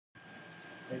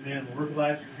Amen. Well, we're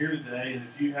glad you're here today, and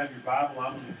if you have your Bible,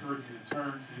 I'm going to encourage you to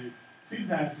turn to two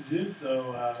passages.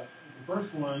 So the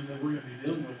first one that we're going to be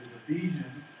dealing with is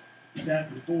Ephesians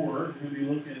chapter 4. We're going to be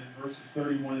looking at verses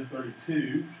 31 and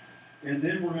 32. And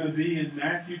then we're going to be in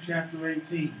Matthew chapter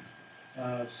 18.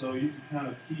 So you can kind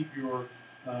of keep your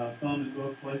thumb in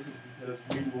both places, because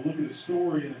we will look at a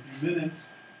story in a few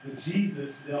minutes that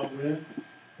Jesus dealt with.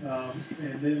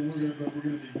 And then we're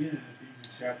going to begin in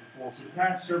Ephesians chapter 4. For the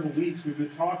past several weeks, we've been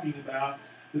talking about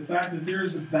the fact that there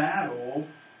is a battle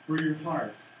for your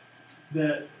heart.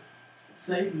 That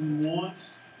Satan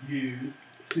wants you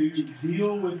to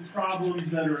deal with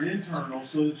problems that are internal,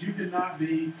 so that you cannot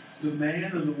be the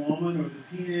man or the woman or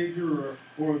the teenager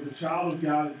or the child of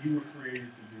God that you were created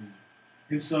to be.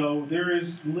 And so there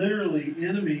is literally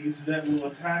enemies that will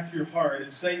attack your heart,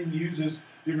 and Satan uses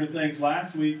different things.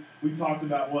 Last week, we talked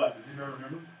about what? Does anybody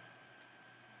remember?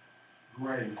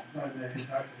 Great. It's not an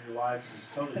impact on your life.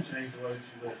 It's totally changed the way that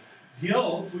you live.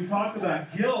 Guilt. We talked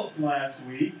about guilt last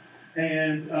week,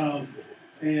 and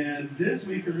this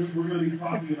week we're going to be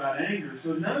talking about anger.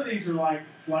 So none of these are like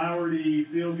flowery,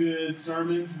 feel-good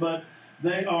sermons, but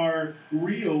they are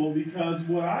real, because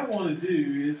what I want to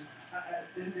do is,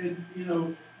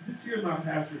 just hear my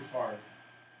pastor's heart.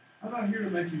 I'm not here to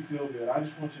make you feel good. I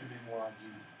just want you to be more like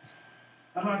Jesus.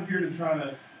 I'm not here to try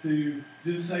to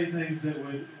just say things that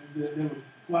would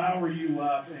flower you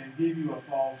up and give you a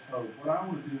false hope. What I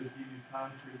want to do is give you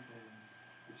concrete things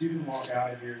that you can walk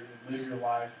out of here and live your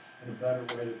life in a better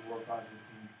way that glorifies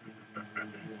the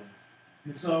kingdom.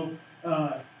 And so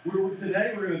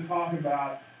today we're going to talk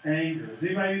about anger. Has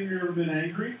anybody in here ever been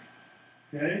angry?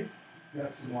 Okay.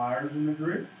 Got some liars in the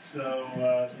group.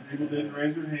 So some people didn't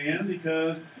raise their hand,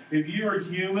 because if you are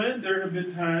human, there have been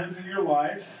times in your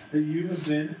life that you have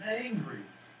been angry.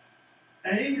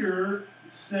 Anger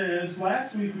says,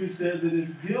 last week we said that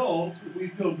it's guilt. We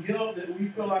feel guilt, that we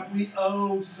feel like we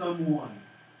owe someone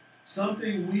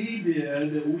something we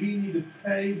did, that we need to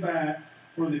pay back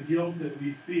for the guilt that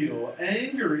we feel.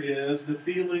 Anger is the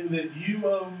feeling that you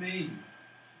owe me,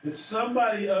 that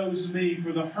somebody owes me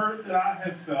for the hurt that I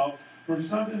have felt, for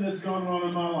something that's going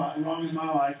on wrong in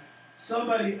my life.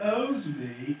 Somebody owes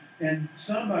me, and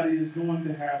somebody is going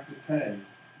to have to pay.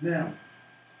 Now,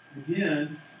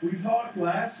 again, we talked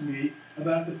last week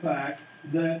about the fact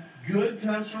that good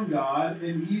comes from God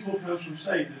and evil comes from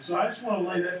Satan. So I just want to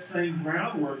lay that same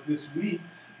groundwork this week,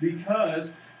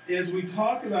 because as we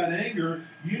talk about anger,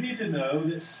 you need to know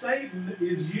that Satan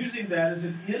is using that as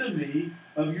an enemy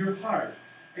of your heart.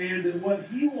 And that what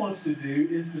he wants to do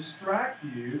is distract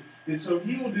you, and so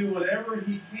he will do whatever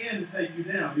he can to take you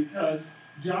down, because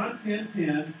John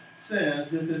 10:10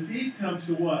 says that the thief comes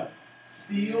to what?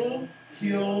 Steal,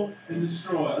 kill, and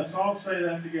destroy. Let's all say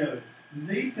that together.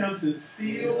 The thief comes to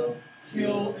steal,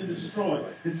 kill, and destroy.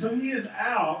 And so he is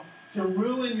out to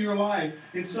ruin your life.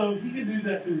 And so he can do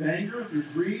that through anger, through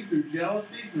greed, through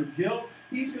jealousy, through guilt.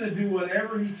 He's going to do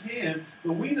whatever he can.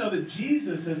 But we know that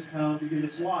Jesus has come to give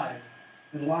us life,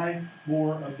 and life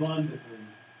more abundantly.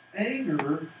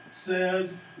 Anger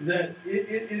says that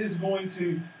it is going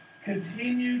to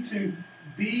continue to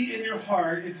be in your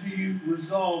heart until you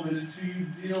resolve it, until you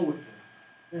deal with it.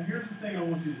 Now here's the thing I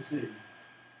want you to see.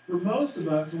 For most of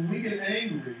us, when we get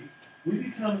angry, we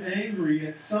become angry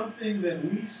at something that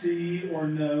we see or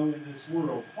know in this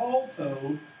world. Paul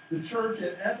told the church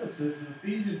at Ephesus in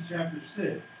Ephesians chapter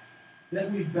 6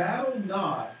 that we battle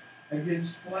not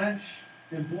against flesh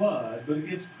and blood, but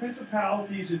against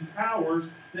principalities and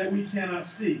powers that we cannot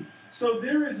see. So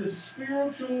there is a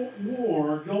spiritual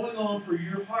war going on for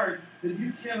your heart that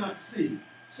you cannot see.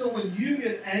 So when you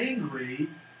get angry,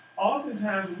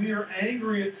 oftentimes we are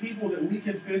angry at people that we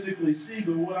can physically see.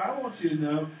 But what I want you to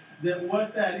know, that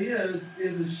what that is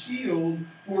a shield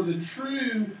for the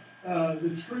true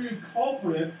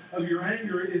culprit of your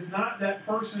anger is not that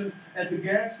person at the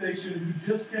gas station who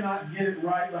just cannot get it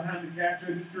right behind the cash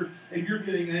register, and you're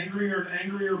getting angrier and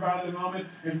angrier by the moment,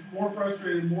 and more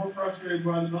frustrated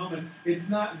by the moment. It's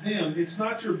not them. It's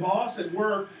not your boss at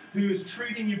work who is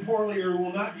treating you poorly or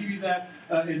will not give you that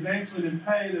advancement in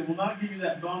pay, that will not give you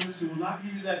that bonus, who will not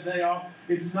give you that day off.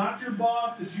 It's not your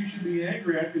boss that you should be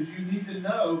angry at, because you need to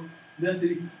know that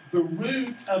the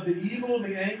root of the evil,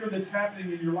 the anger that's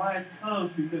happening in your life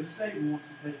comes because Satan wants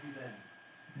to take you down.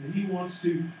 And he wants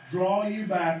to draw you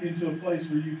back into a place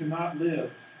where you cannot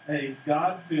live a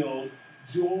God-filled,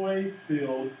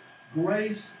 joy-filled,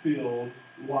 grace-filled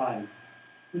life.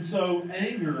 And so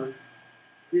anger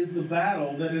is the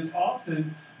battle that is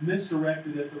often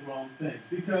misdirected at the wrong things.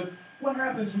 Because what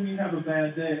happens when you have a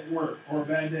bad day at work or a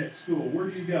bad day at school? Where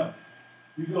do you go?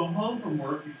 You go home from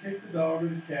work, you kick the dog or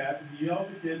the cat, and you yell at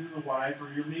the kids and the wife,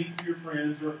 or you're mean to your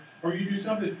friends, or you do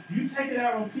something. You take it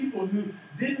out on people who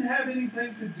didn't have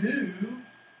anything to do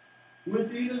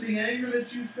with even the anger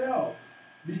that you felt.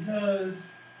 Because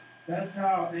that's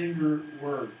how anger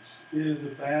works. It is a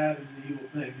bad and evil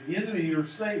thing. The enemy, or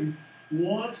Satan,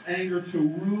 wants anger to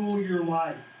rule your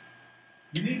life.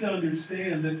 You need to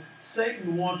understand that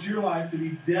Satan wants your life to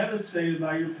be devastated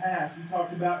by your past. We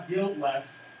talked about guilt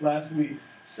last week.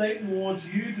 Satan wants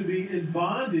you to be in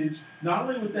bondage, not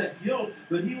only with that guilt,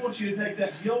 but he wants you to take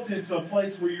that guilt into a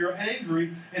place where you're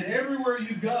angry, and everywhere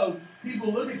you go,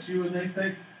 people look at you and they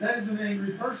think, that is an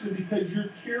angry person, because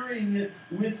you're carrying it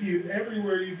with you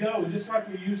everywhere you go. And just like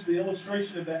we used the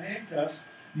illustration of the handcuffs,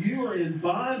 you are in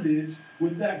bondage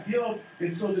with that guilt,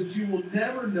 and so that you will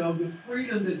never know the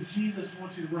freedom that Jesus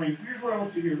wants you to bring. Here's what I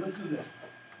want you to hear. Listen to this.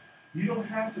 You don't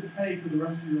have to pay for the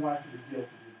rest of your life for the guilt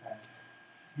of your past.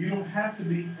 You don't have to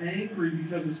be angry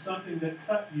because of something that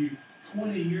cut you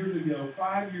 20 years ago,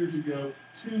 5 years ago,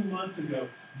 2 months ago.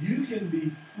 You can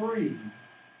be free.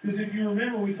 Because if you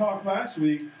remember, we talked last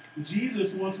week,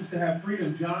 Jesus wants us to have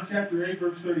freedom. John chapter 8,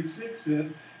 verse 36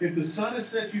 says, if the Son has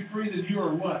set you free, then you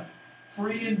are what?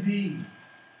 Free indeed.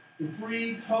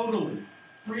 Free totally.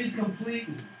 Free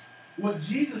completely. What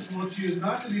Jesus wants you is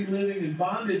not to be living in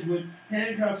bondage with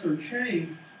handcuffs or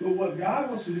chains, but what God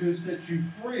wants to do is set you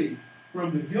free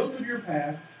from the guilt of your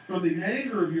past, from the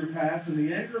anger of your past and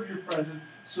the anger of your present,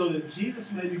 so that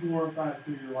Jesus may be glorified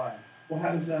through your life. Well,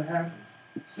 how does that happen?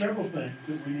 Several things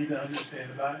that we need to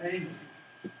understand about anger.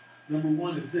 Number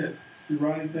one is this. If you're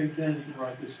writing things down, you can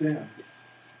write this down.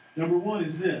 Number one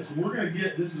is this. We're going to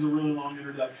get, this is a really long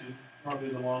introduction, probably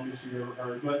the longest you've ever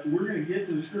heard, but we're going to get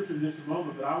to the scripture in just a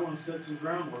moment, but I want to set some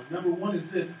groundwork. Number one is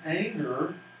this.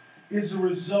 Anger is a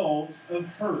result of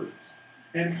hurt.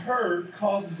 And hurt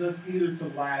causes us either to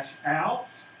lash out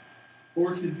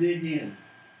or to dig in.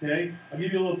 Okay? I'll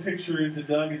give you a little picture into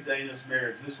Doug and Dana's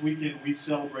marriage. This weekend we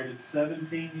celebrated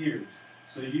 17 years.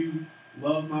 So you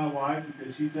love my wife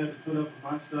because she's had to put up with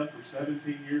my stuff for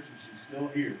 17 years and she's still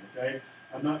here. Okay?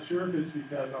 I'm not sure if it's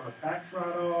because I'm a tax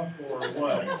write-off or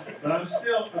what, but I'm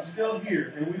still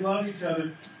here, and we love each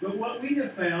other. But what we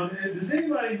have found, does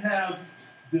anybody have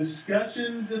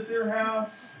discussions at their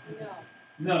house? No.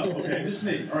 No. Okay, just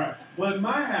me. All right. Well, in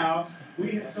my house,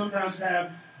 we sometimes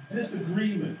have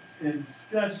disagreements and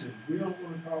discussions. We don't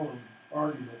want to call them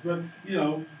arguments, but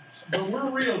but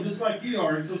we're real, just like you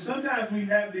are. And so sometimes we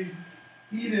have these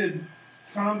heated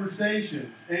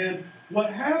conversations, and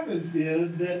what happens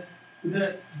is that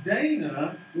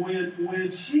Dana,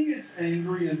 when she gets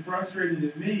angry and frustrated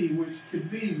at me, which could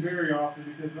be very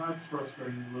often because I'm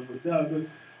frustrated a little with Doug, but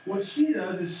what she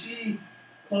does is she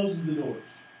closes the doors.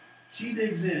 She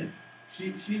digs in.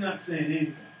 She's not saying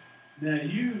anything. Now,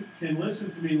 you can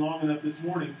listen to me long enough this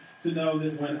morning to know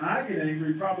that when I get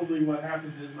angry, probably what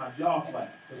happens is my jaw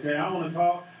flaps. Okay, I want to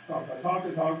talk. Let's talk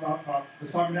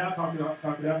it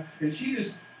out. And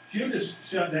she'll just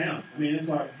shut down. I mean, it's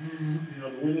like, the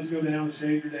windows go down, the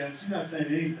shades are down. She's not saying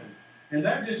anything. And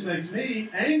that just makes me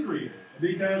angrier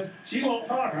because she won't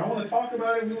talk. I want to talk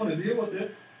about it. We want to deal with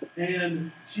it.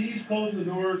 And she's closing the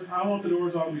doors. I want the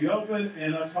doors all to be open,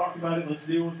 and let's talk about it. Let's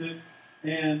deal with it.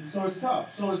 And so it's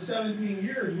tough. So in 17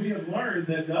 years, we have learned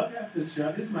that Doug has to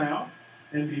shut his mouth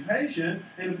and be patient,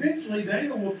 and eventually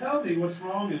Dana will tell me what's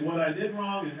wrong and what I did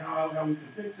wrong and how we can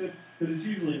fix it, because it's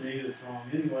usually me that's wrong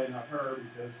anyway, not her,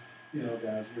 because,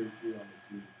 guys, we always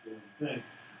do the wrong thing.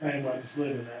 Anyway, I just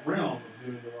live in that realm of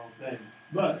doing the wrong thing.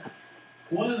 But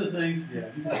one of the things, you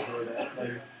can cover that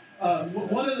later.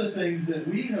 One of the things that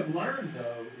we have learned,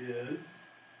 though, is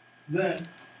that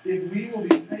if we will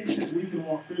be patient, we can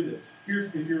walk through this.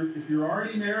 If you're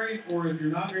already married, or if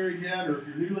you're not married yet, or if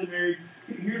you're newly married,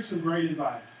 here's some great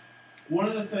advice. One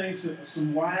of the things that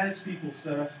some wise people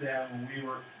set us down when we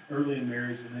were early in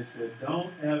marriage, and they said,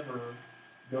 don't ever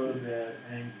go to bed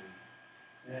angry.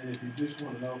 And if you just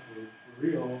want to know for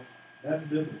real, that's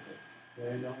biblical.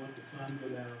 Okay, don't let the sun go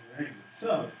down in your anger.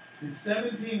 So, in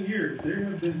 17 years, there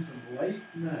have been some late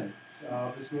nights.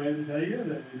 I'll just go ahead and tell you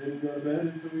that we didn't go to bed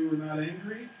until we were not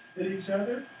angry at each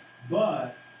other,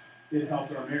 but it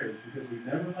helped our marriage because we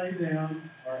never laid down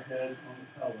our heads on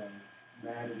the pillow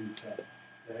mad at each other.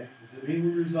 Okay? Does it mean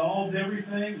we resolved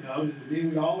everything? No. Does it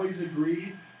mean we always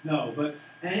agreed? No. But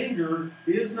anger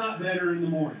is not better in the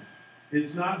morning.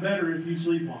 It's not better if you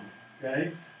sleep on it.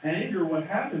 Okay? Anger, what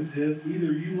happens is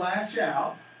either you lash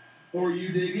out or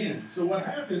you dig in. So what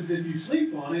happens if you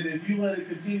sleep on it, if you let it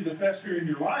continue to fester in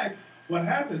your life, What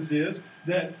happens is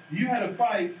that you had a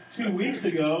fight 2 weeks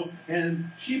ago, and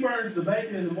she burns the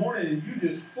bacon in the morning, and you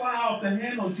just fly off the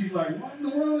handle, and she's like, what in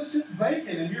the world is just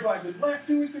bacon? And you're like, the last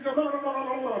 2 weeks ago, blah, blah, blah,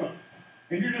 blah, blah, blah.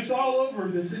 And you're just all over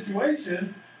the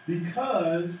situation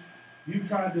because you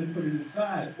tried to put it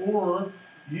aside, or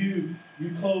you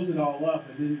close it all up,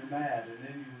 and then you're mad, and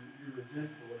then you're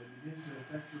resentful, and it begins to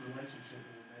affect your relationship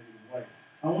in a negative way.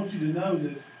 I want you to know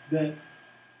this, that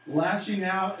lashing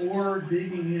out or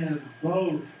digging in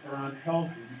both are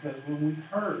unhealthy, because when we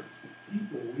hurt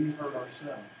people, we hurt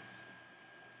ourselves.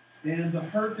 And the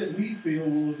hurt that we feel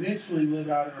will eventually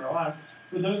live out in our lives.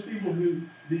 For those people who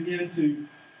begin to,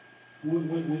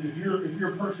 if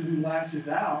you're a person who lashes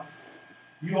out,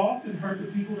 you often hurt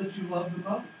the people that you love the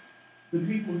most. The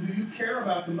people who you care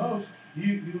about the most,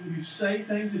 you say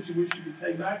things that you wish you could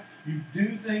take back. You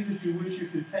do things that you wish you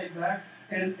could take back.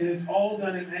 And it's all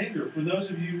done in anger. For those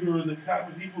of you who are the type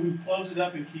of people who close it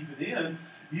up and keep it in,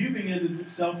 you begin to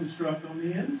self-destruct on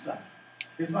the inside.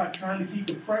 It's like trying to keep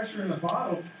the pressure in a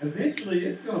bottle. Eventually,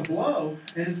 it's going to blow,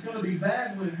 and it's going to be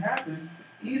bad when it happens.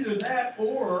 Either that,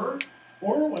 or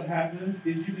what happens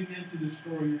is you begin to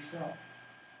destroy yourself.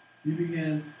 You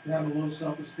begin to have a low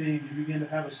self-esteem. You begin to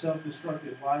have a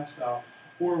self-destructive lifestyle.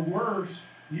 Or worse,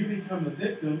 you become a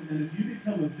victim, and if you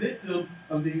become a victim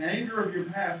of the anger of your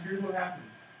past, here's what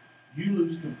happens. You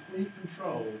lose complete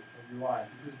control of your life.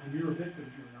 Because when you're a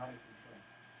victim, you are not in control.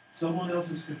 Someone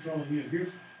else is controlling you.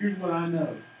 Here's what I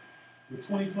know. With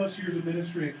 20 plus years of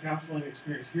ministry and counseling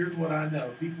experience, here's what I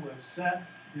know. People have sat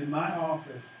in my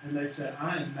office and they said,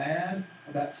 I am mad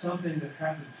about something that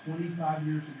happened 25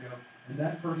 years ago, and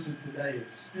that person today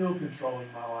is still controlling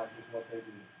my life with what they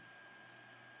do.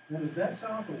 Now, does that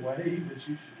sound like a way that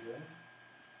you should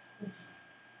live?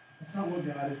 That's not what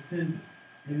God intended.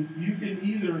 And you can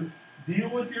either deal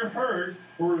with your hurt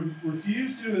or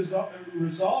refuse to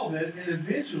resolve it, and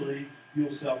eventually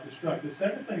you'll self-destruct. The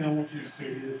second thing I want you to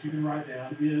see that you can write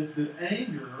down is that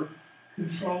anger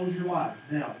controls your life.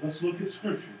 Now, let's look at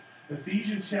Scripture.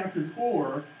 Ephesians chapter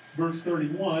 4, verse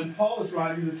 31, Paul is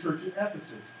writing to the church at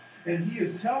Ephesus. And he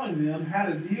is telling them how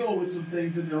to deal with some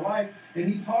things in their life. And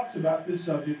he talks about this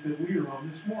subject that we are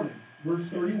on this morning. Verse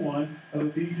 31 of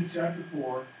Ephesians chapter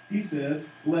 4, he says,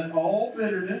 let all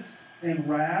bitterness and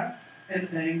wrath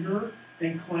and anger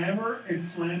and clamor and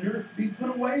slander be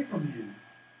put away from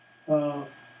you,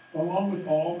 along with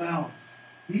all malice.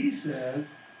 He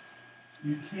says,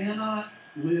 you cannot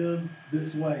live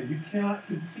this way. You cannot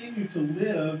continue to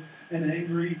live an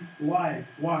angry life.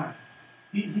 Why?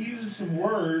 He uses some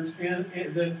words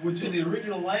which in the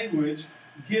original language,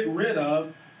 get rid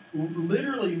of,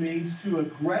 literally means to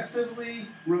aggressively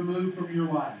remove from your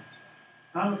life.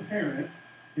 I'm a parent,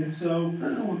 and so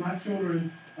when my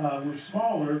children were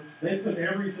smaller, they put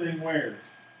everything where?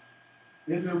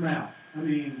 In their mouth. I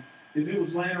mean, if it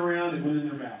was laying around, it went in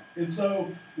their mouth. And so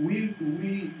we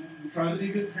tried to be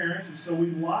good parents, and so we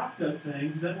locked up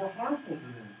things that were harmful to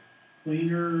them.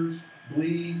 Cleaners,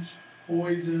 bleach,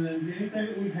 poisons, anything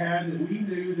that we had that we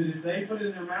knew that if they put it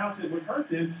in their mouth it would hurt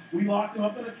them, we locked them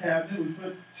up in a cabinet. We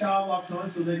put child locks on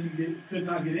it so they could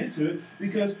not get into it,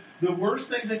 because the worst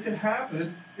thing that could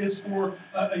happen is for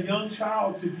a young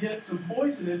child to get some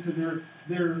poison into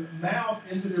their mouth,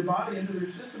 into their body, into their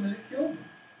system, and it killed them.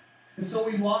 And so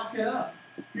we lock it up.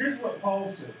 Here's what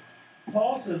Paul says.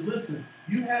 Paul says, listen,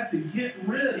 you have to get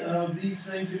rid of these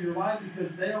things in your life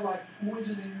because they are like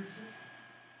poison in your system.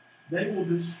 They will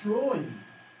destroy you.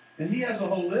 And he has a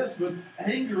whole list, but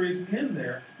anger is in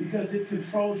there because it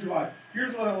controls your life.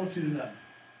 Here's what I want you to know.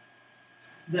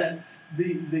 That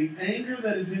the anger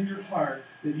that is in your heart,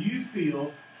 that you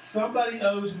feel, somebody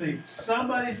owes me.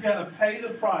 Somebody's got to pay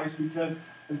the price because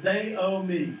they owe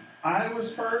me. I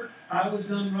was hurt. I was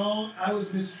done wrong. I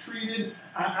was mistreated.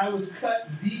 I was cut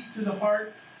deep to the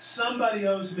heart. Somebody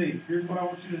owes me. Here's what I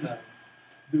want you to know.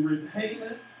 The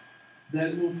repayment that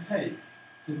it will take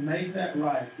to make that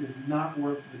right is not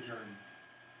worth the journey.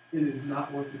 It is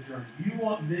not worth the journey. You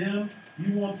want them,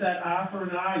 you want that eye for an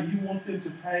eye, you want them to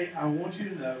pay. I want you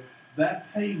to know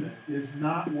that payment is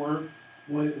not worth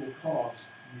what it will cost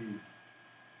you.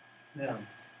 Now,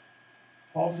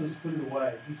 Paul says put it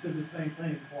away. He says the same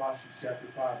thing in Colossians chapter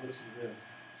 5. Listen to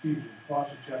this.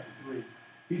 Colossians chapter 3.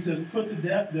 He says, put to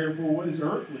death, therefore, what is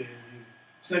earthly in you.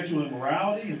 Sexual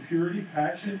immorality, impurity,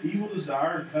 passion, evil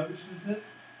desire, and covetousness.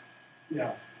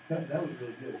 Yeah, that was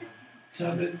really good.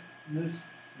 Covetousness,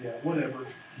 yeah, whatever.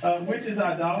 Which is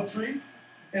idolatry.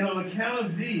 And on account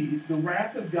of these, the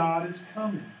wrath of God is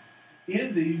coming.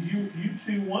 In these, you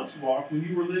too once walked when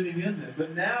you were living in them.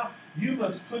 But now you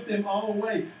must put them all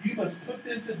away. You must put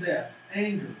them to death.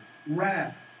 Anger,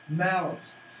 wrath,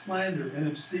 malice, slander, and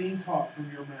obscene talk from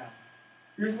your mouth.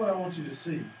 Here's what I want you to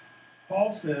see.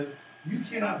 Paul says, you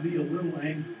cannot be a little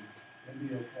angry and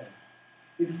be okay.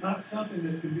 It's not something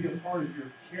that can be a part of your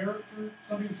character.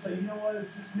 Some people say, you know what,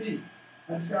 it's just me.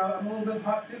 I'm a little bit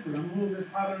hot-tempered. I'm a little bit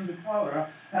hot under the collar.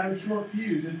 I have a short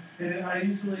fuse, and I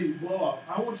easily blow off.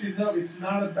 I want you to know it's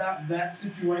not about that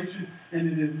situation, and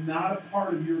it is not a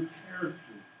part of your character.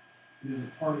 It is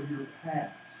a part of your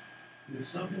past. It is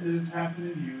something that has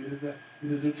happened in you.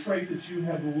 It is a trait that you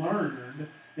have learned,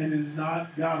 and it is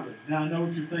not godly. Now, I know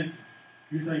what you're thinking.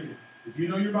 You're thinking, if you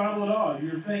know your Bible at all,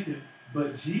 you're thinking,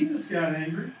 but Jesus got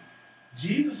angry.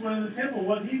 Jesus went in the temple.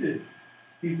 What did he do?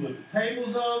 He flipped the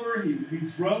tables over. He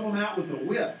drove them out with a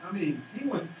whip. I mean, he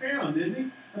went to town, didn't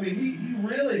he? I mean, he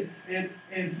really, and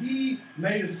he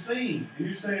made a scene. And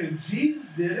you're saying,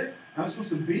 Jesus did it. I'm supposed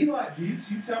to be like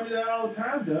Jesus. You tell me that all the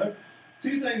time, Doug.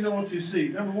 Two things I want you to see.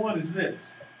 Number one is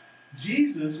this.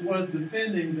 Jesus was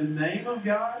defending the name of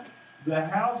God, the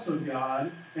house of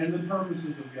God, and the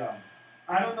purposes of God.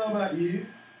 I don't know about you,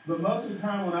 but most of the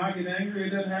time when I get angry,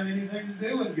 it doesn't have anything to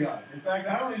do with God. In fact,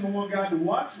 I don't even want God to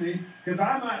watch me because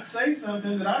I might say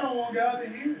something that I don't want God to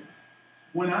hear.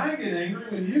 When I get angry,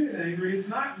 when you get angry, it's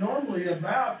not normally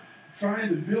about trying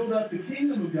to build up the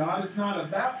kingdom of God. It's not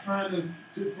about trying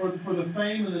for the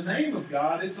fame and the name of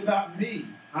God. It's about me.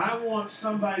 I want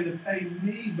somebody to pay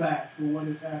me back for what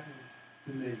has happened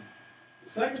to me. The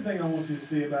second thing I want you to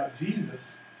see about Jesus,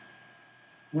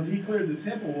 when he cleared the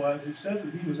temple, was it says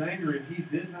that he was angry and he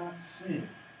did not sin.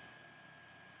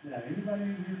 Now, anybody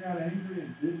in here got angry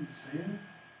and didn't sin?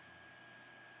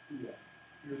 Yeah.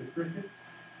 Hear the crickets?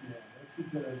 Yeah, that's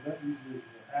because that usually is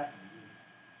what happens.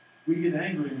 We get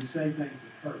angry and we say things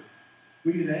that hurt.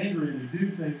 We get angry and we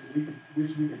do things that we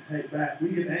wish we could take back. We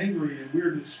get angry and we're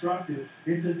destructive.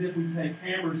 It's as if we take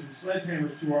hammers and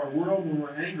sledgehammers to our world when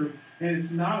we're angry. And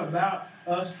it's not about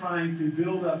us trying to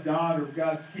build up God or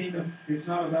God's kingdom. It's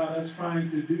not about us trying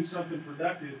to do something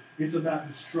productive. It's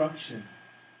about destruction.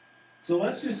 So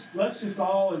let's just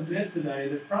all admit today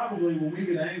that probably when we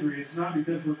get angry, it's not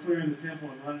because we're clearing the temple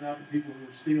and running after people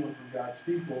who are stealing from God's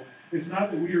people. It's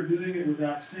not that we are doing it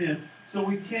without sin. So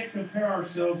we can't compare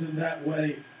ourselves in that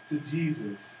way to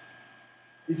Jesus.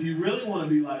 If you really want to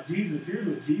be like Jesus, here's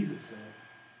what Jesus said.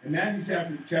 In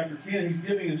Matthew chapter 10, he's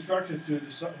giving instructions to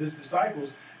his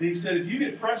disciples. And he said, if you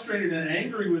get frustrated and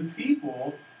angry with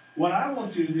people, what I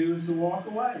want you to do is to walk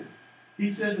away. He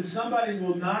says, if somebody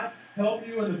will not help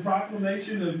you in the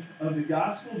proclamation of the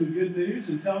gospel, the good news,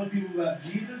 and telling people about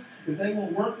Jesus, if they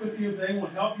won't work with you, if they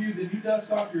won't help you, then you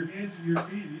dust off your hands and your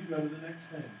feet and you go to the next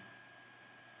thing.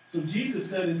 So Jesus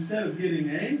said, instead of getting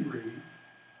angry,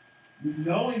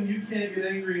 knowing you can't get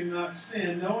angry and not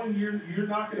sin, knowing you're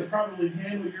not going to probably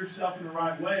handle yourself in the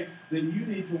right way, then you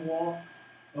need to walk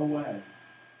away.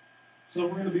 So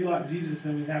if we're going to be like Jesus,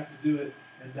 then we have to do it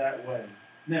in that way.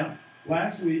 Now,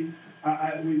 last week,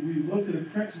 we looked at a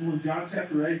principle in John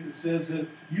chapter 8 that says that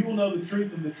you will know the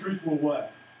truth and the truth will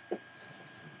what?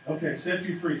 Okay, set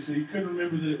you free. So you couldn't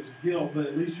remember that it was guilt, but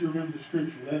at least you remember the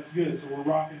scripture. That's good. So we're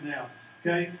rocking now.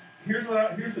 Okay? Here's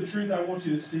the truth I want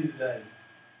you to see today.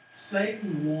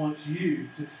 Satan wants you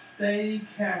to stay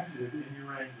captive in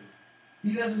your anger.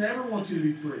 He doesn't ever want you to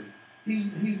be free.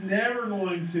 He's never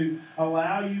going to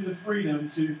allow you the freedom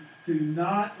to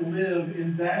not live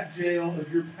in that jail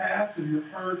of your past, of your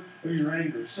hurt, of your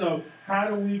anger. So how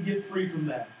do we get free from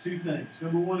that? Two things.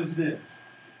 Number one is this.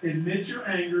 Admit your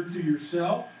anger to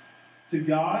yourself, to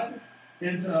God,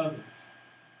 and to others.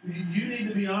 You need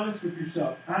to be honest with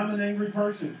yourself. I'm an angry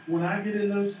person. When I get in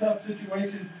those tough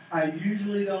situations, I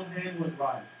usually don't handle it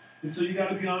right. And so you got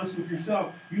to be honest with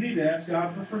yourself. You need to ask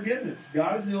God for forgiveness.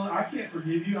 God is the only. I can't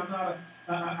forgive you.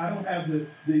 I don't have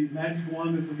the magic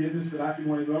wand of forgiveness that I can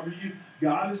wave over you.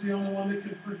 God is the only one that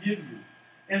can forgive you.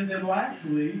 And then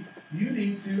lastly, you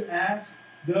need to ask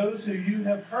those who you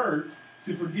have hurt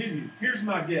to forgive you. Here's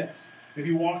my guess. If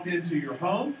you walked into your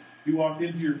home, you walked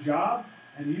into your job,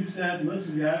 and you said,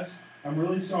 listen, guys, I'm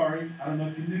really sorry. I don't know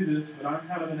if you knew this, but I'm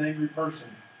kind of an angry person,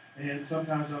 and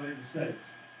sometimes I make mistakes.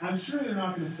 I'm sure they're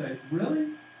not going to say,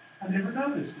 really? I never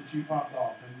noticed that you popped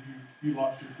off and you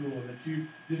lost your cool and that you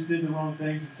just did the wrong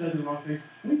things and said the wrong things.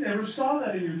 We never saw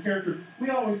that in your character. We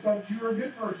always thought you were a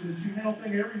good person, that you handled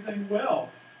everything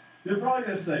well. They're probably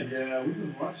going to say, yeah, we've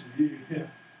been watching you. Yeah.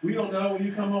 We don't know when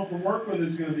you come home from work whether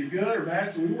it's going to be good or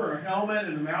bad, so we wear a helmet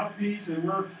and a mouthpiece and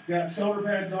we're got shoulder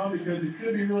pads on because it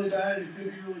could be really bad and it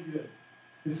could be really good.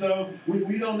 And so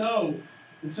we don't know.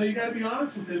 And so you got to be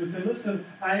honest with them and say, listen,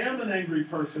 I am an angry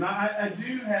person. I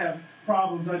do have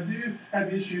problems. I do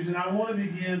have issues, and I want to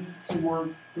begin to work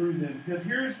through them. Because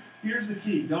here's the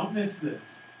key. Don't miss this.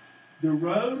 The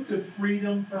road to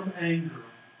freedom from anger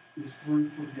is through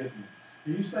forgiveness.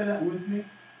 Can you say that with me?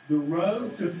 The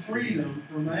road to freedom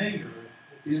from anger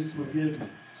is forgiveness.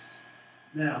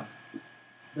 Now,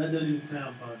 that doesn't even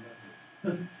sound fun,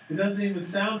 does it? It doesn't even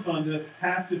sound fun to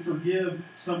have to forgive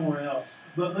someone else.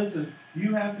 But listen,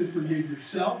 you have to forgive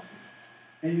yourself,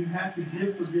 and you have to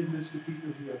give forgiveness to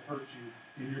people who have hurt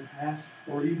you in your past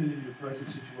or even in your present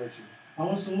situation. I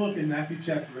want us to look in Matthew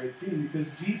chapter 18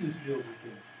 because Jesus deals with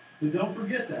this. But don't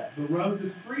forget that. The road to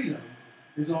freedom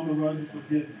is on the road to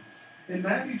forgiveness. In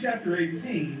Matthew chapter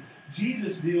 18,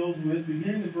 Jesus deals with,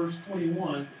 beginning in verse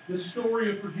 21, the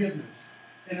story of forgiveness.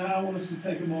 And I want us to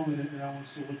take a moment and I want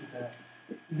us to look at that.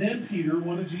 Then Peter,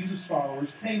 one of Jesus'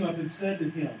 followers, came up and said to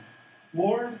him,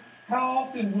 Lord, how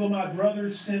often will my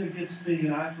brother sin against me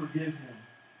and I forgive him?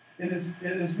 And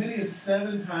as many as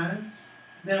 7 times?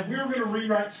 Now, if we were going to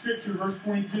rewrite Scripture, verse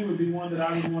 22 would be one that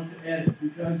I would want to edit,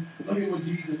 because look at what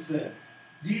Jesus says.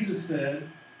 Jesus said,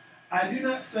 I do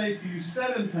not say to you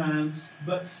 7 times,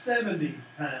 but 70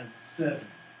 times 7.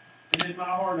 And in my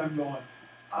heart, I'm going,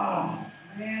 oh,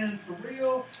 man, for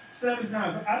real? 7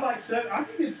 times. I'd like 7. I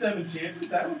could get 7 chances.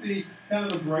 That would be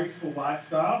kind of a graceful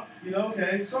lifestyle. You know,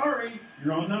 okay, sorry,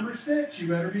 you're on number 6. You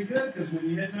better be good, because when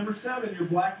you hit number 7, you're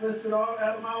blacklisted out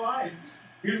of my life.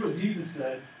 Here's what Jesus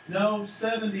said. No,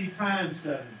 70 times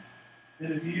 7.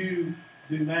 And if you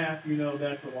do math, you know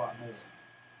that's a lot more.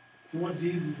 So what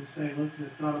Jesus is saying, listen,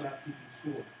 it's not about keeping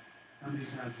score. How many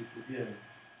times you forgive.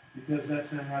 Because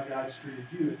that's not how God's treated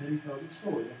you. And then he tells a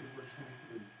story. Look at verse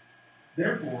 23.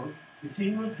 Therefore, the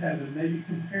kingdom of heaven may be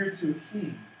compared to a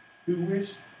king who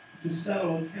wished to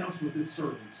settle accounts with his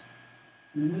servants.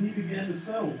 And when he began to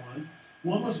settle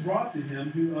one was brought to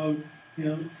him who owed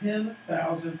him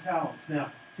 10,000 talents.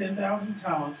 Now, 10,000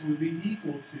 talents would be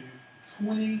equal to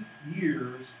 20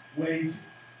 years' wages.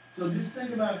 So just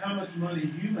think about how much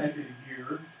money you make in a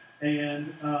year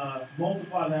and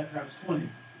multiply that times 20.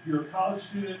 If you're a college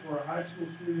student or a high school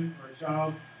student or a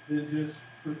child, then just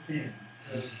pretend.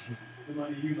 Because the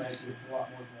money you make, it's a lot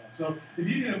more than that. So if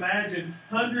you can imagine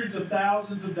hundreds of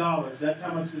thousands of dollars, that's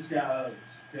how much this guy owes.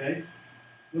 Okay?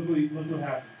 Look what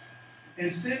happens.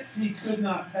 And since he could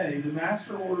not pay, the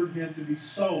master ordered him to be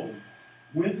sold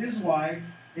with his wife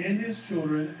and his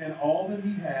children and all that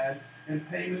he had, and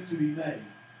payment to be made.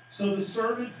 So the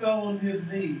servant fell on his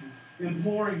knees,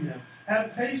 imploring him,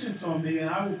 have patience on me, and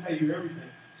I will pay you everything.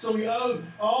 So he owed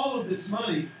all of this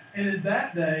money. And in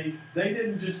that day, they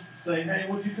didn't just say, hey,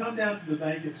 would you come down to the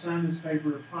bank and sign this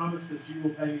paper and promise that you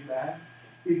will pay me back?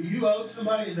 If you owed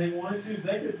somebody and they wanted to,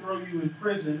 they could throw you in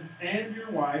prison and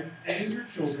your wife and your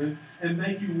children and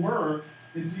make you work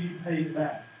until you paid it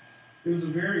back. It was a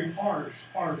very harsh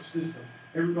system.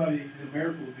 Everybody in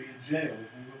America would be in jail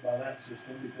if we went by that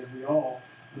system, because we all,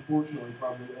 unfortunately,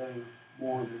 probably owe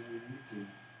more than we need to.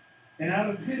 And out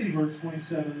of pity, verse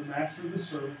 27, the master of the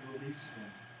servant released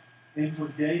him and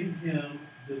forgave him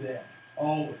the debt,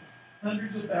 all of it.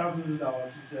 Hundreds of thousands of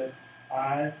dollars. He said,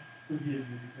 I forgive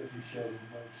you, because he showed him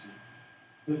mercy.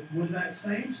 But when that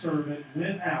same servant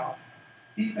went out,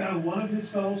 he found one of his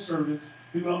fellow servants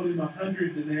who owed him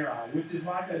 100 denarii, which is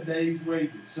like a day's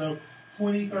wages. So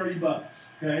 $20-$30,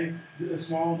 okay? A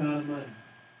small amount of money.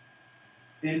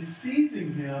 And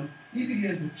seizing him, he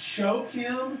began to choke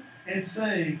him and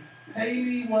saying, pay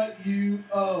me what you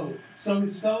owe. So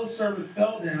his fellow servant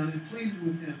fell down and pleaded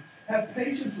with him, have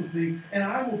patience with me, and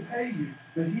I will pay you.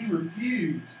 But he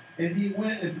refused, and he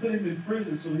went and put him in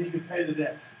prison so that he could pay the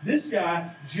debt. This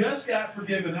guy just got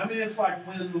forgiven. I mean, it's like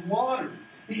winning the lottery.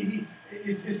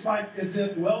 It's like as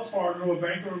if Wells Fargo or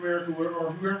Bank of America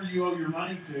or whoever you owe your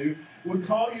money to would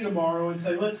call you tomorrow and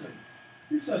say, listen,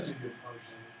 you're such a good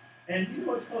person. And you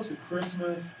know it's close to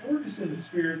Christmas, and we're just in the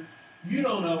spirit. You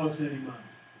don't owe us any money.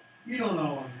 You don't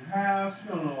owe on your house.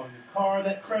 You don't owe on your car.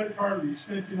 That credit card where you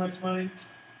spend too much money,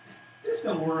 just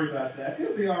don't worry about that.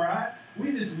 It'll be all right.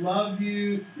 We just love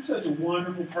you. You're such a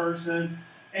wonderful person.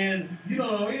 And you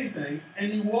don't know anything.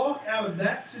 And you walk out of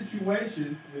that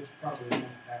situation, which probably won't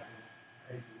happen.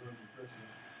 I hate to ruin your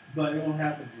Christmas. But it won't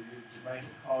happen to you. Your bank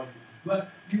will call you. But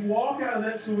you walk out of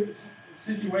that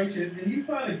situation, and you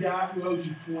find a guy who owes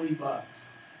you $20.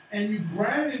 And you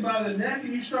grab him by the neck,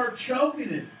 and you start choking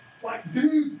him. Like,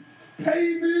 dude,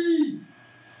 pay me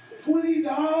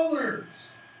 $20.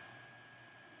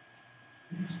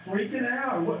 He's freaking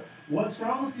out. What's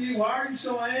wrong with you? Why are you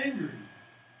so angry?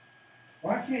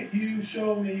 Why can't you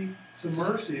show me some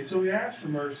mercy? And so he asks for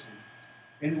mercy.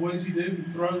 And what does he do?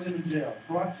 He throws him in jail.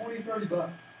 For like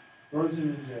 $20-$30. Throws him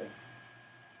in jail.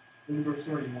 Look at verse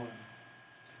 31.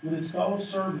 When his fellow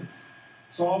servants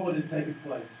saw what had taken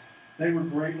place, they were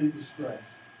greatly distressed.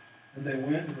 And they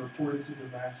went and reported to their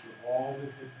master all that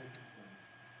had taken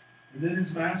place. And then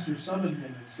his master summoned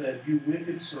him and said, "You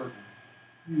wicked servant,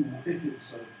 you wicked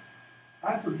servant.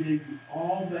 I forgave you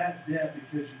all that debt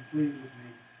because you pleaded with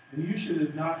me. And you should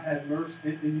have not had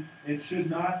mercy, and should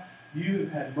not you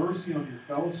have had mercy on your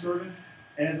fellow servant,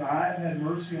 as I have had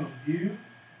mercy on you?"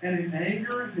 And in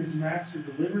anger, his master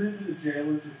delivered him to the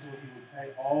jailers until he would pay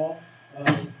all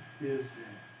of his debt.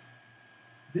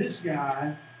 This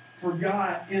guy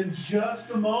forgot in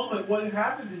just a moment what had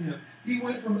happened to him. He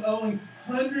went from owing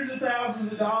hundreds of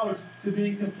thousands of dollars to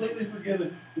being completely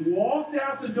forgiven, walked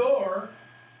out the door,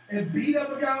 and beat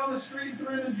up a guy on the street and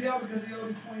threw him in jail because he owed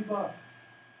him $20.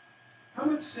 How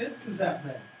much sense does that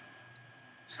make?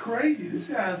 It's crazy. This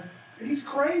guy's, he's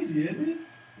crazy, isn't he?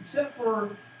 Except for,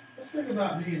 let's think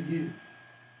about me and you.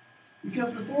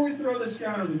 Because before we throw this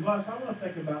guy under the bus, I want to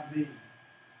think about me.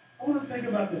 I want to think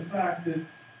about the fact that,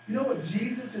 you know what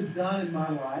Jesus has done in my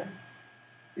life?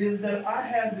 Is that I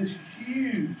had this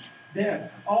huge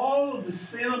debt. All of the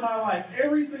sin of my life,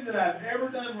 everything that I've ever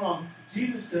done wrong.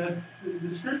 Jesus said,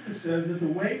 the scripture says that the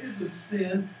wages of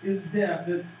sin is death.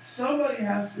 That somebody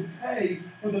has to pay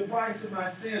for the price of my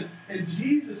sin. And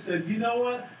Jesus said, you know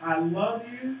what? I love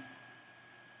you.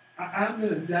 I'm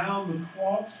going to die on the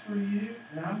cross for you.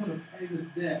 And I'm going to pay the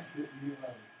debt that you owe.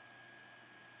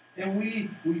 And we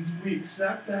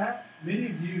accept that. Many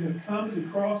of you have come to the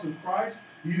cross of Christ.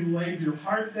 You've laid your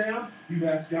heart down. You've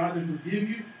asked God to forgive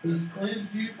you. He's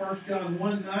cleansed you. 1 John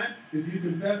 1:9. If you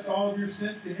confess all of your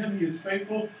sins to Him, He is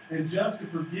faithful and just to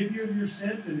forgive you of your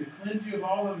sins and to cleanse you of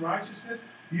all unrighteousness.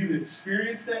 You've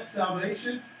experienced that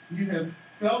salvation. You have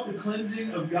felt the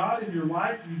cleansing of God in your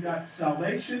life. You got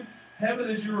salvation. Heaven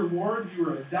is your reward. You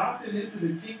were adopted into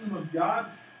the kingdom of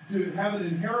God to have an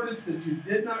inheritance that you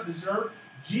did not deserve.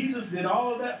 Jesus did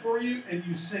all of that for you, and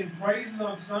you sing praises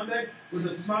on Sunday with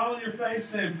a smile on your face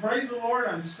saying, praise the Lord,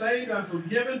 I'm saved, I'm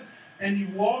forgiven. And you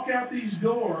walk out these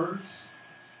doors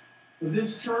of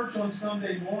this church on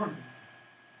Sunday morning,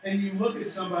 and you look at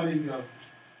somebody and go,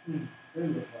 they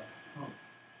look like a punk.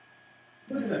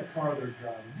 Look at that car they're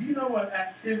driving. Do you know what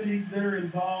activities they're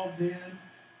involved in?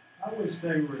 I wish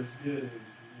they were as good as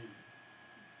me.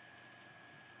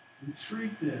 We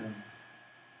treat them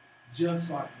just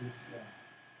like this guy.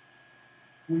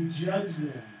 We judge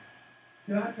them.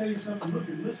 Can I tell you something?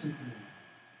 Listen to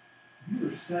me. You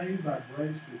are saved by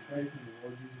grace through faith in the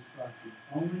Lord Jesus Christ.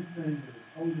 The only thing that is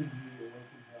holding you away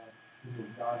from God is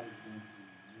what God has done for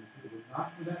you. If it were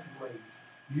not for that grace,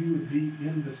 you would be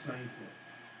in the same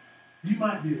place. You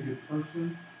might be a good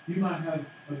person. You might have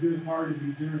a good heart and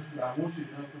be generous, but I want you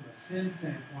to know from a sin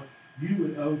standpoint, you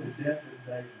would owe the debt that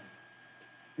they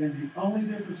owe. And the only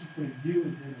difference between you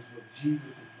and them is what Jesus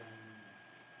has done.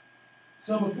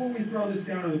 So before we throw this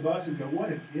guy under the bus and go, what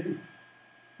an idiot.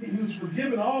 He was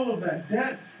forgiven all of that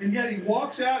debt, and yet he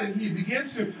walks out and he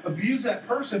begins to abuse that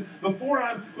person. Before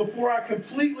I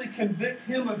completely convict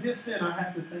him of his sin, I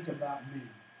have to think about me.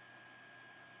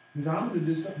 Because I'm going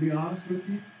to just be honest with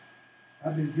you.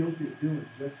 I've been guilty of doing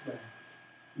just that.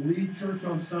 Leave church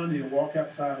on Sunday and walk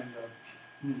outside and go,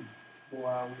 boy,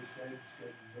 I wish they had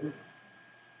straightened their life.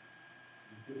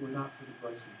 If it were not for the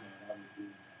grace of God, I would do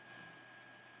that.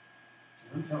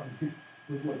 I'm telling you,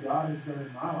 with what God has done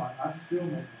in my life, I still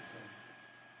make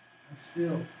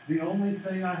mistakes. The only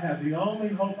thing I have, the only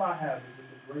hope I have is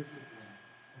that the grace of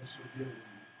God has forgiven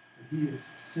me. That He has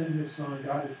sent His Son,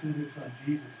 God has sent His Son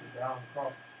Jesus to die on the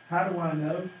cross. How do I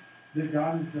know that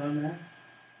God has done that?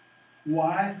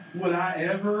 Why would I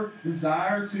ever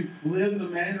desire to live in the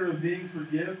manner of being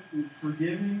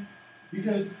forgiving?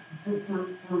 Because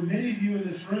for many of you in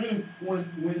this room,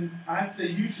 when I say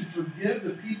you should forgive the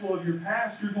people of your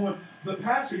past, you're going, but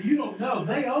Pastor, you don't know.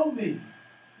 They owe me.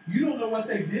 You don't know what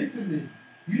they did to me.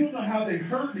 You don't know how they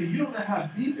hurt me. You don't know how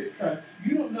deep it cut.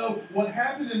 You don't know what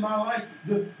happened in my life,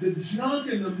 the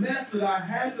junk and the mess that I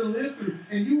had to live through.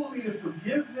 And you want me to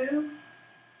forgive them?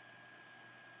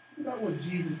 Think about what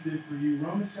Jesus did for you.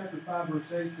 Romans chapter 5,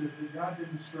 verse 8 says that God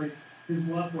demonstrates His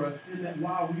love for us in that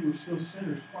while we were still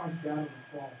sinners, Christ died on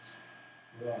the cross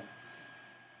for us.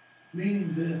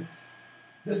 Meaning this,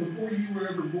 that before you were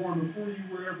ever born, before you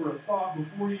were ever a thought,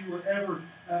 before you were ever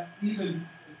even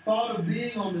thought of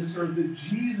being on this earth, that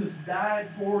Jesus died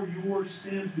for your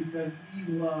sins because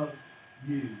He loved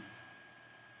you.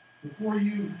 Before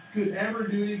you could ever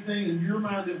do anything in your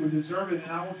mind that would deserve it,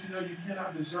 and I want you to know you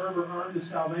cannot deserve or earn the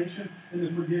salvation and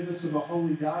the forgiveness of a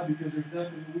holy God, because there's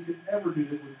nothing that we could ever do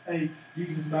that would pay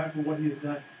Jesus back for what He has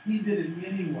done. He did it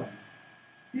anyway.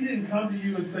 He didn't come to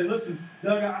you and say, listen,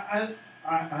 Doug,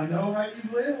 I know how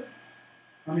you live.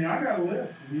 I mean, I got a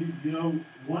list. And you know,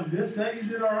 This day you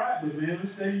did all right, but man,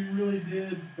 this day you really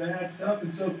did bad stuff.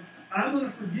 And so I'm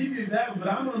going to forgive you that, but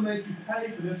I'm going to make you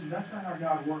pay for this. And that's not how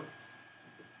God works.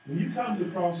 When you come to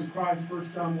the cross of Christ,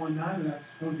 1 John 1:9, that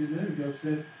I told you a minute ago,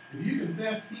 says, if you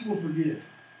confess, He will forgive.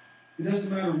 It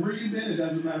doesn't matter where you've been. It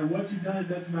doesn't matter what you've done. It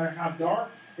doesn't matter how dark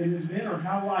it has been or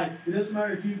how light. It doesn't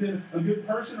matter if you've been a good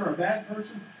person or a bad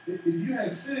person. If you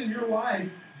have sin in your life,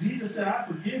 Jesus said, I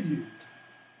forgive you.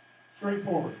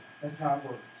 Straightforward. That's how it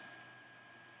works.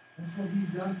 That's what He's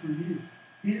done for you.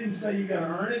 He didn't say you got to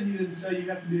earn it. He didn't say you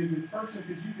have to be a good person,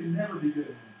 because you can never be good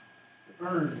enough to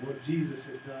earn what Jesus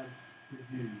has done for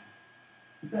you.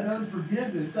 But that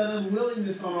unforgiveness, that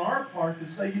unwillingness on our part to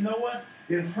say, you know what,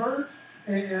 it hurts,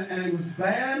 and it was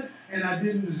bad, and I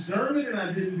didn't deserve it, and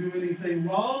I didn't do anything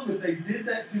wrong, but they did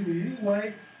that to me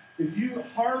anyway. If you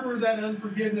harbor that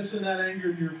unforgiveness and that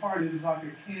anger in your heart, it is like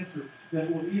a cancer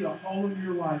that will eat a hole in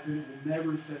your life, and it will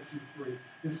never set you free.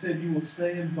 Instead, you will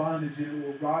stay in bondage, and it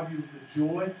will rob you of the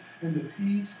joy and the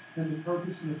peace and the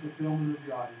purpose and the fulfillment of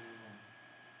God in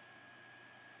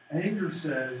your life. Anger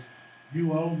says,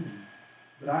 you owe me.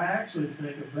 But I actually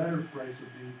think a better phrase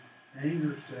would be,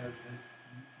 anger says that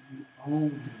you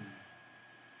own me.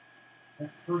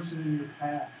 That person in your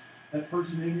past, that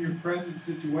person in your present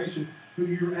situation who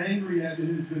you're angry at that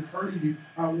has been hurting you,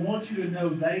 I want you to know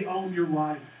they own your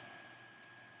life.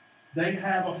 They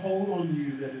have a hold on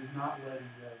you that is not letting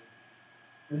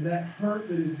go. And that hurt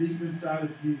that is deep inside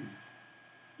of you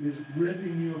is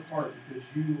ripping you apart because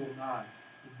you will not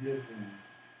forgive them.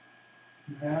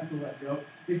 You have to let go.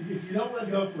 If you don't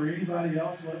let go for anybody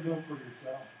else, let go for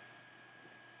yourself.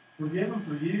 Forgive them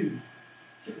for you.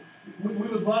 We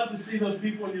would love to see those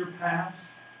people in your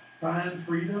past find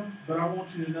freedom, but I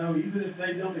want you to know, even if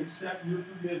they don't accept your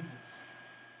forgiveness,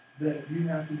 that you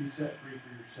have to be set free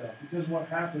for yourself. Because what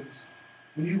happens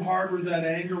when you harbor that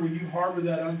anger, when you harbor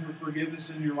that unforgiveness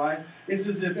in your life, it's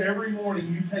as if every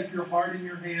morning you take your heart in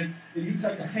your hand and you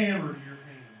take a hammer to your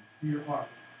hand, to your heart,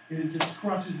 and it just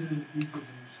crushes it into pieces and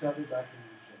you stuff it back into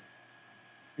your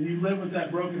chest. And you live with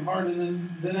that broken heart, and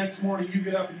then the next morning you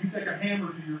get up and you take a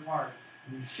hammer to your heart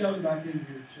and you shove it back into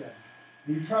your chest.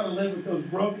 And you try to live with those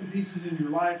broken pieces in your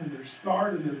life, and they're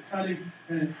scarred and they're cutting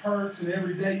and it hurts, and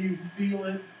every day you feel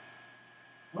it.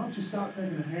 Why don't you stop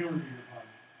taking a hammer to your heart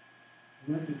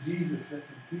and let the Jesus that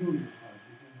can heal your heart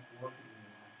begin to work in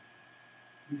your life?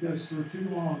 Because for too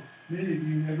long, many of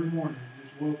you every morning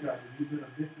just woke up and you've been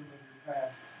a victim of your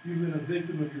past. You've been a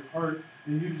victim of your hurt,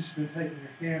 and you've just been taking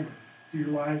a hammer to your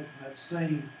life in that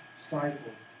same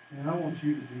cycle. And I want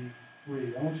you to be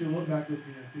free. I want you to look back with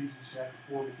me in Ephesians chapter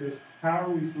 4, because how are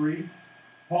we free?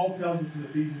 Paul tells us in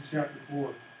Ephesians chapter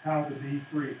 4 how to be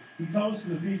free. He told us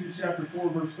in Ephesians chapter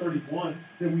 4, verse 31,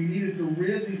 that we needed to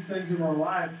rid these things of our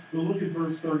life. But look at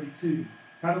verse 32.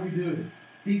 How do we do it?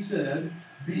 He said,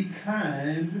 be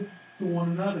kind to one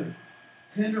another,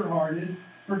 tenderhearted,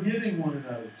 forgiving one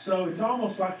another. So it's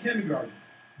almost like kindergarten.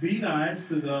 Be nice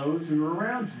to those who are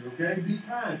around you, okay? Be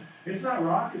kind. It's not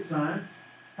rocket science.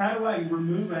 How do I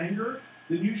remove anger?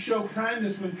 Then you show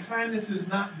kindness when kindness is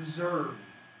not deserved.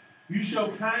 You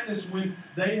show kindness when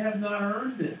they have not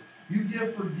earned it. You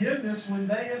give forgiveness when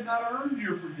they have not earned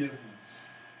your forgiveness.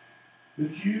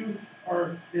 But you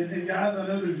are, and guys, I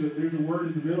know there's a word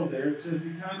in the middle there. It says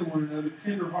be kind to one another,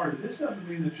 tenderhearted. This doesn't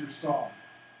mean that you're soft.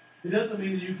 It doesn't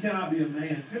mean that you cannot be a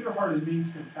man. Tenderhearted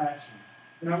means compassion.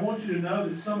 And I want you to know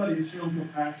that somebody has shown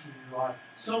compassion in your life.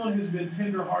 Someone has been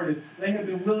tenderhearted. They have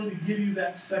been willing to give you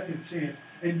that second chance.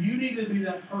 And you need to be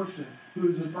that person who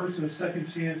is a person of second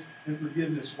chance and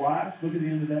forgiveness. Why? Look at the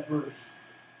end of that verse.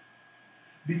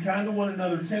 Be kind to one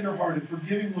another, tenderhearted,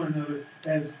 forgiving one another,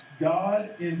 as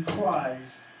God in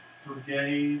Christ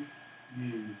forgave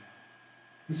you.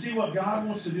 You see, what God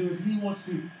wants to do is He wants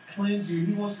to cleanse you.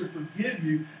 He wants to forgive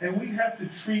you. And we have to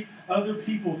treat other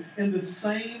people in the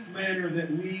same manner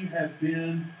that we have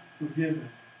been forgiven.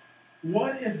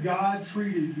 What if God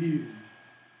treated you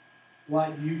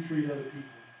like you treat other people?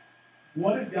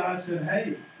 What if God said,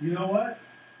 hey, you know what?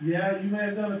 Yeah, you may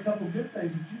have done a couple good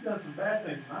things, but you've done some bad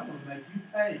things, and I'm going to make you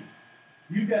pay.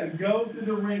 You've got to go through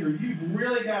the ringer. You've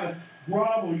really got to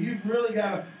grovel. You've really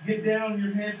got to get down on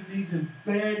your hands and knees and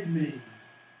beg me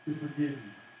to forgive you.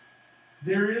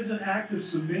 There is an act of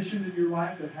submission in your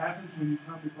life that happens when you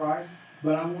come to Christ,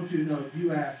 but I want you to know, if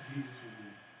you ask, Jesus will do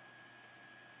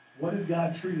it. What if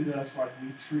God treated us like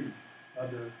we treat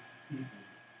other people?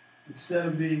 Instead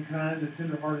of being kind and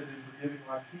tenderhearted and forgiving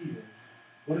like He is,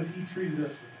 what if He treated us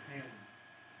with a hammer?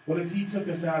 What if He took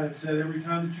us out and said, every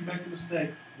time that you make a mistake,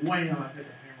 wham, I take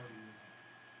a hammer to you?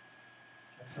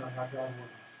 That's not how God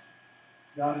works.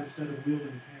 God, instead of wielding a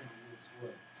hammer, wields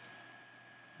grace.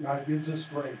 God gives us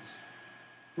grace.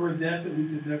 for a debt that we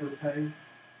could never pay.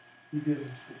 He gives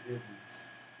us forgiveness.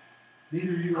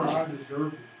 Neither you or I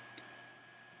deserve it,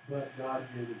 but God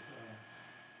gave it to us.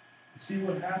 You see,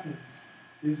 what happens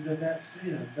is that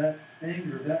sin, that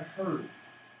anger, that hurt,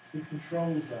 it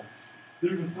controls us.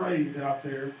 There's a phrase out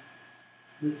there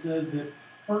that says that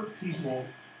hurt people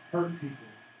hurt people.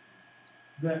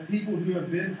 That people who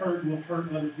have been hurt will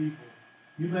hurt other people.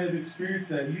 You may have experienced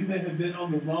that. You may have been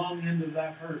on the wrong end of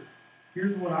that hurt.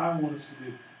 Here's what I want us to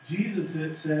do. Jesus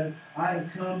had said, I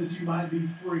have come that you might be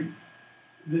free.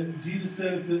 Jesus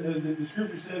said, the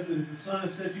Scripture says that if the Son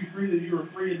has set you free, that you are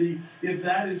free indeed. If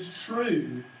that is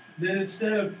true, then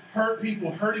instead of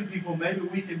hurting people, maybe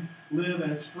we can live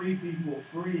as free people,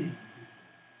 freeing people.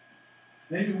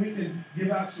 Maybe we can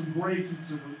give out some grace and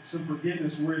some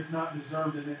forgiveness where it's not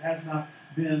deserved and it has not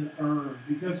been earned.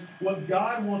 Because what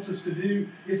God wants us to do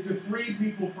is to free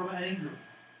people from anger,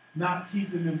 not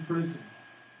keep them in prison.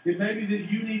 It may be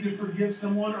that you need to forgive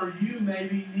someone, or you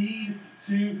maybe need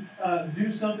to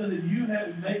do something that you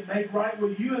have make right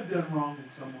what you have done wrong in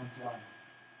someone's life.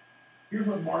 Here's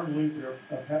what Martin Luther,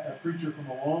 a preacher from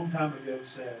a long time ago,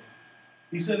 said.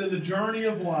 He said, in the journey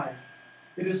of life,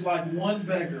 it is like one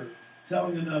beggar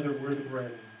telling another where the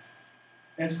bread is.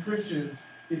 As Christians,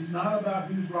 it's not about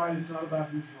who's right, it's not about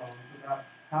who's wrong. It's about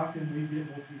how can we get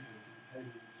more people to the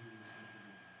table that Jesus can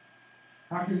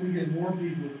forgive. How can we get more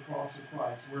people to the cross of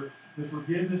Christ where the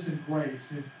forgiveness and grace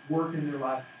can work in their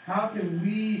life? How can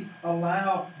we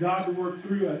allow God to work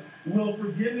through us? Will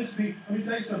forgiveness be, let me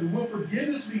tell you something, will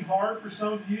forgiveness be hard for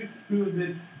some of you who have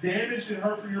been damaged and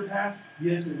hurt from your past?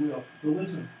 Yes, it will. But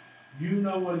listen, you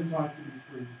know what it's like to be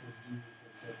free because Jesus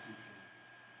has set you free.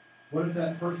 What if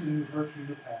that person who hurt you in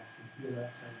the past can feel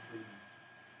that same freedom?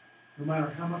 No matter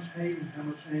how much hate and how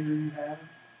much anger you have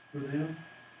for them,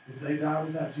 if they die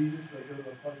without Jesus, they go to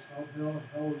a place called hell, and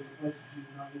hell is a place that you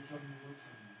will not wish on your works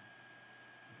anymore.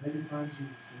 If they can find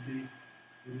Jesus and be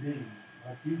redeemed,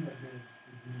 like you have been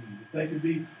redeemed, if they can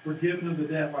be forgiven of the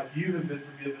debt like you have been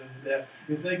forgiven of the debt,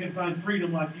 if they can find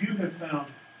freedom like you have found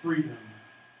freedom,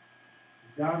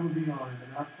 God will be honored,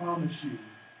 and I promise you,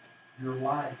 your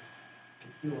life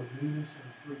will feel a newness and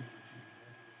a freedom that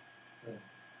you've never felt.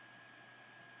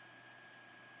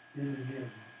 In the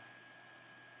end,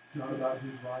 it's not about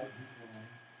who's right and who's wrong.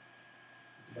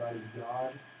 It's about is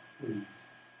God pleased.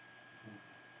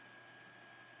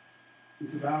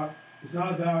 It's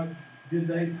not about did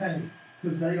they pay?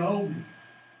 Because they owe me.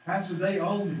 Pastor, they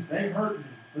owe me. They hurt me.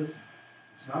 Listen,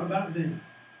 it's not about them.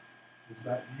 It's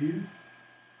about you.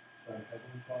 It's about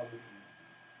Heavenly Father.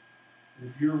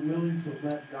 And if you're willing to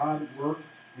let God work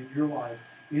in your life,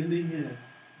 in the end,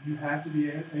 you have to be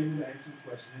able to answer the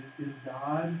question, is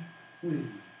God pleased?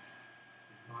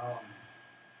 My life.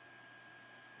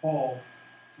 Paul,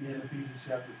 in Ephesians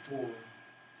chapter 4,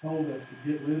 told us to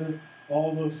get rid of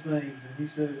all those things. And he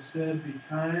said, instead, be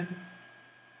kind,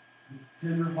 be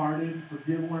tender-hearted,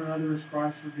 forgive one another as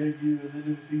Christ forgave you. And then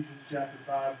in Ephesians chapter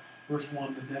 5, verse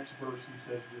 1, the next verse, he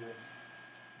says this,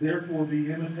 therefore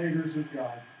be imitators of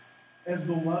God, as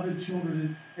beloved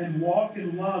children, and walk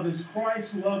in love as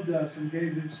Christ loved us and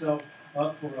gave himself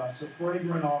up for us, a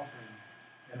fragrant offering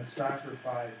and a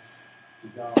sacrifice to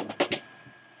God.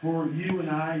 For you and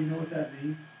I, you know what that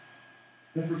means?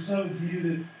 That for some of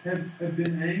you that have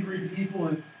been angry people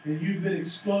and you've been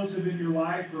explosive in your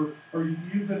life or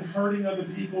you've been hurting other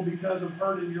people because of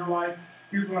hurt in your life,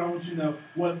 here's what I want you to know.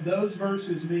 What those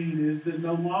verses mean is that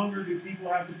no longer do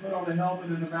people have to put on a helmet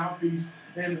and a mouthpiece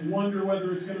and wonder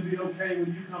whether it's going to be okay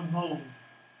when you come home.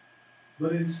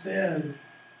 But instead,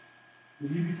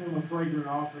 when you become a fragrant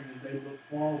offering and they look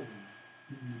forward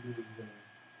to you being there.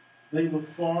 They look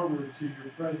forward to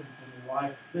your presence in their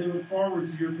life. They look forward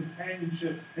to your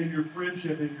companionship and your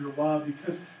friendship and your love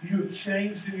because you have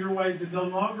changed in your ways and no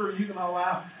longer are you going to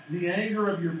allow the anger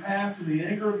of your past and the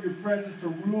anger of your present to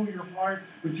rule your heart,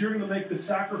 but you're going to make the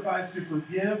sacrifice to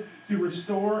forgive, to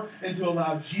restore, and to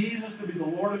allow Jesus to be the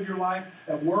Lord of your life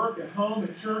at work, at home,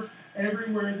 at church,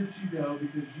 everywhere that you go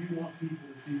because you want people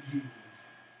to see Jesus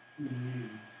in you.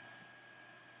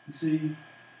 You see,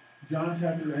 John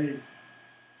chapter 8,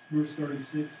 verse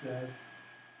 36 says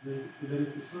that if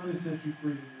the Son has set you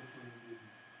free, then you're free indeed.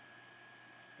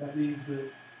 That means that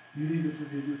you need to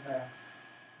forgive your past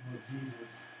and let Jesus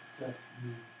set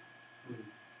you free.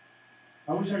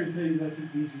 I wish I could tell you that's an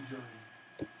easy journey.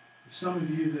 For some of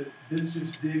you that this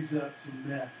just digs up some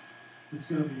mess. It's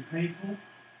going to be painful,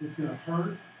 it's going to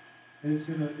hurt, and it's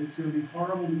going to be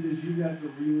horrible because you got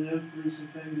to relive through some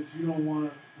things that you don't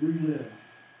want to relive.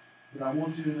 But I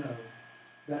want you to know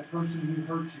that person who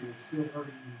hurt you is still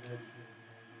hurting you there because of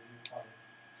the anger in your heart.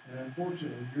 And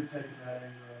unfortunately, you're taking that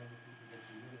anger out of the people that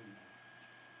you really love.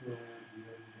 to around you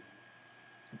every day.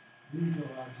 We need to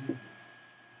allow Jesus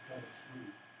to set us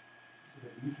free so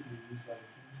that we can be used by the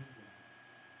kingdom of God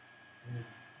and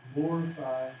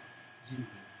glorify Jesus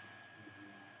in our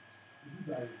lives. Would you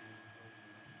bow your head and close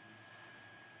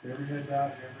your eyes? Every head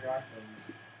bowed, every eye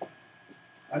closed.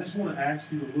 I just want to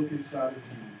ask you to look inside of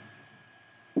you.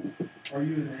 Are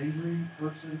you an angry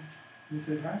person? You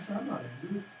say, Pastor, I'm not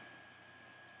angry.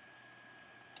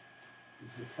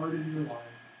 Is there hurt in your life?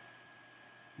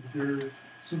 Is there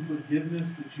some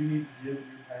forgiveness that you need to give in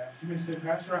your past? You may say,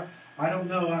 Pastor, I don't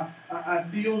know. I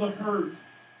feel the hurt,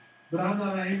 but I'm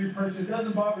not an angry person. It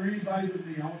doesn't bother anybody but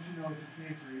me. I want you to know it's a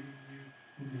cancer eating you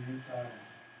from the inside out.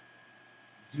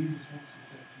 Jesus wants to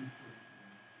set you free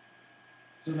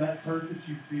today. So that hurt that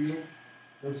you feel,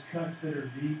 those cuts that are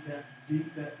deep,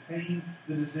 that pain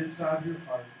that is inside your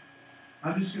heart,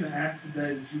 I'm just going to ask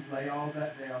today that you lay all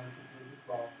that down at the foot of the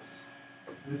cross.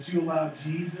 And that you allow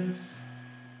Jesus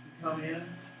to come in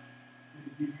and to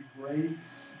give you grace, and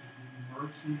to give you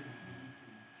mercy, and to give you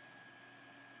peace.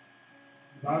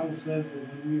 The Bible says that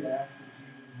when we ask that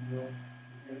Jesus will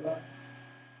forgive us,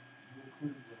 He will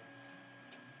cleanse us.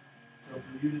 So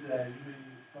for you today, you may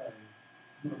need to pray.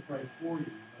 I'm going to pray for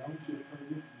you, but I want you to pray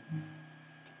with me.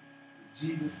 That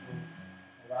Jesus will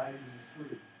allow you to be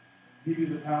free, give you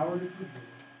the power to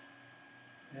forgive,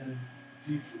 and a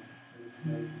future that is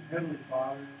amazing. Heavenly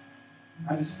Father,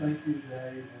 I just thank you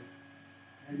today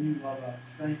and you love us.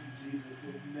 Thank you, Jesus,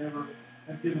 that you never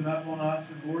have given up on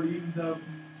us. And Lord, even though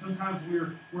sometimes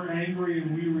we're angry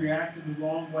and we react in the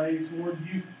wrong ways, Lord,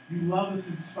 you love us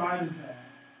in spite of that.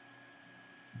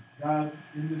 God,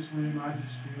 in this room, I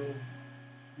just feel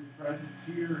your presence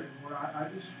here, and Lord, I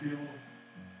just feel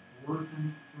a word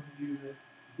from you that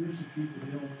there's some people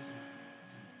dealing with some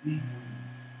deep wounds,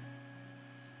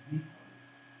 some deep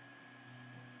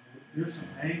hurt. There's some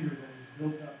anger that is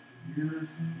built up for years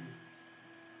and years.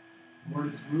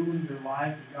 Lord, it's ruling their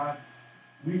life. And God,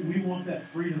 we want that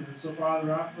freedom. And so,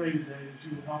 Father, I pray today that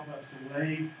you will help us to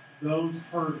lay those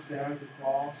hurts down at the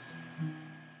cross.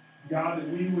 God, that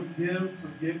we would give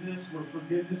forgiveness where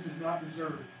forgiveness is not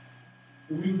deserved.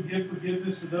 That we would give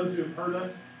forgiveness to those who have hurt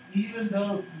us, even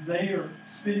though they are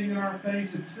spitting in our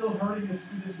face and still hurting us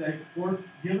to this day. Lord,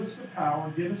 give us the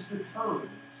power, give us the courage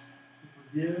to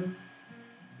forgive and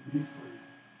be free.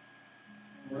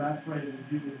 Lord, I pray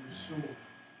that you would restore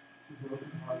the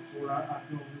broken hearts. Lord, I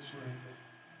feel in this room that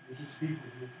there's just people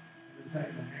who have been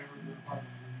taking a hammer to their heart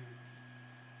for years.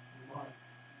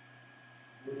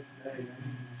 Lord, today they need to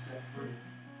be set free.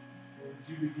 Lord, would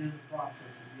you begin the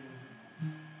process of healing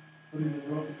them, putting the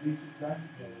broken pieces back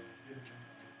together and giving them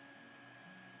hope.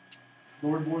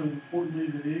 Lord, more than importantly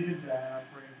than any of that,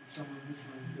 I pray for someone in this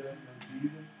room who doesn't know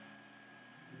Jesus,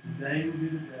 that today will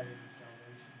be the day of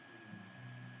salvation for them.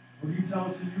 Lord, you tell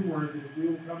us in your word that if we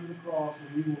will come to the cross and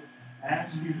we will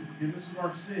ask you to forgive us of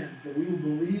our sins, that we will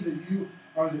believe that you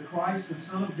are the Christ, the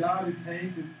Son of God, who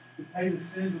came to pay the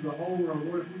sins of the whole world.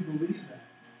 Lord, if we believe that,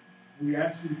 we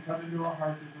ask you to come into our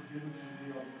heart to forgive us and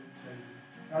be our Lord and Savior.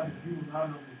 God, that you will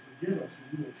not only forgive us,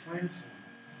 but you will transform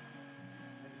us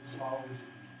and make us followers of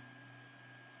you.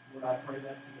 Lord, I pray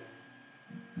that today.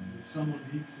 If someone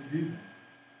needs to do that,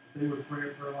 if they would pray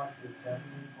a prayer like this,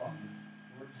 Heavenly Father,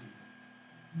 Lord Jesus,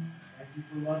 thank you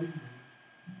for loving me.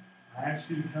 I ask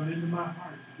you to come into my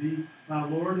heart to be my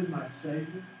Lord and my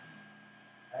Savior.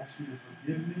 I ask you to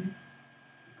forgive me,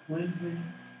 to cleanse me, and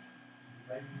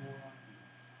to make me more like you.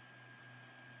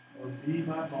 Lord, be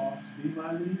my boss, be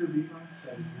my leader, be my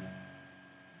Savior.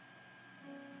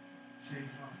 Change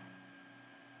my heart.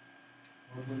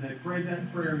 Lord, when they pray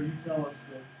that prayer, you tell us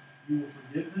that you will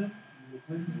forgive them, you will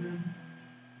cleanse them,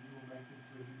 and you will make them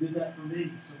free. You did that for me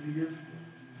so many years ago,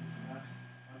 Jesus, and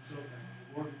I'm so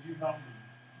thankful. Lord, would you help me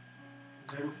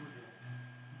to never forget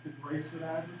the grace that I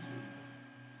have received?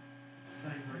 It's the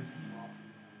same grace that you offer me.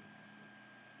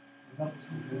 Lord, help us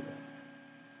to do that.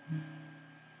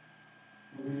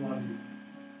 Lord, we love you.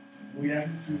 We ask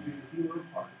that you would be the healer of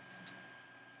hearts,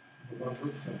 the lover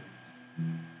of souls.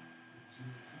 In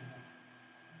Jesus'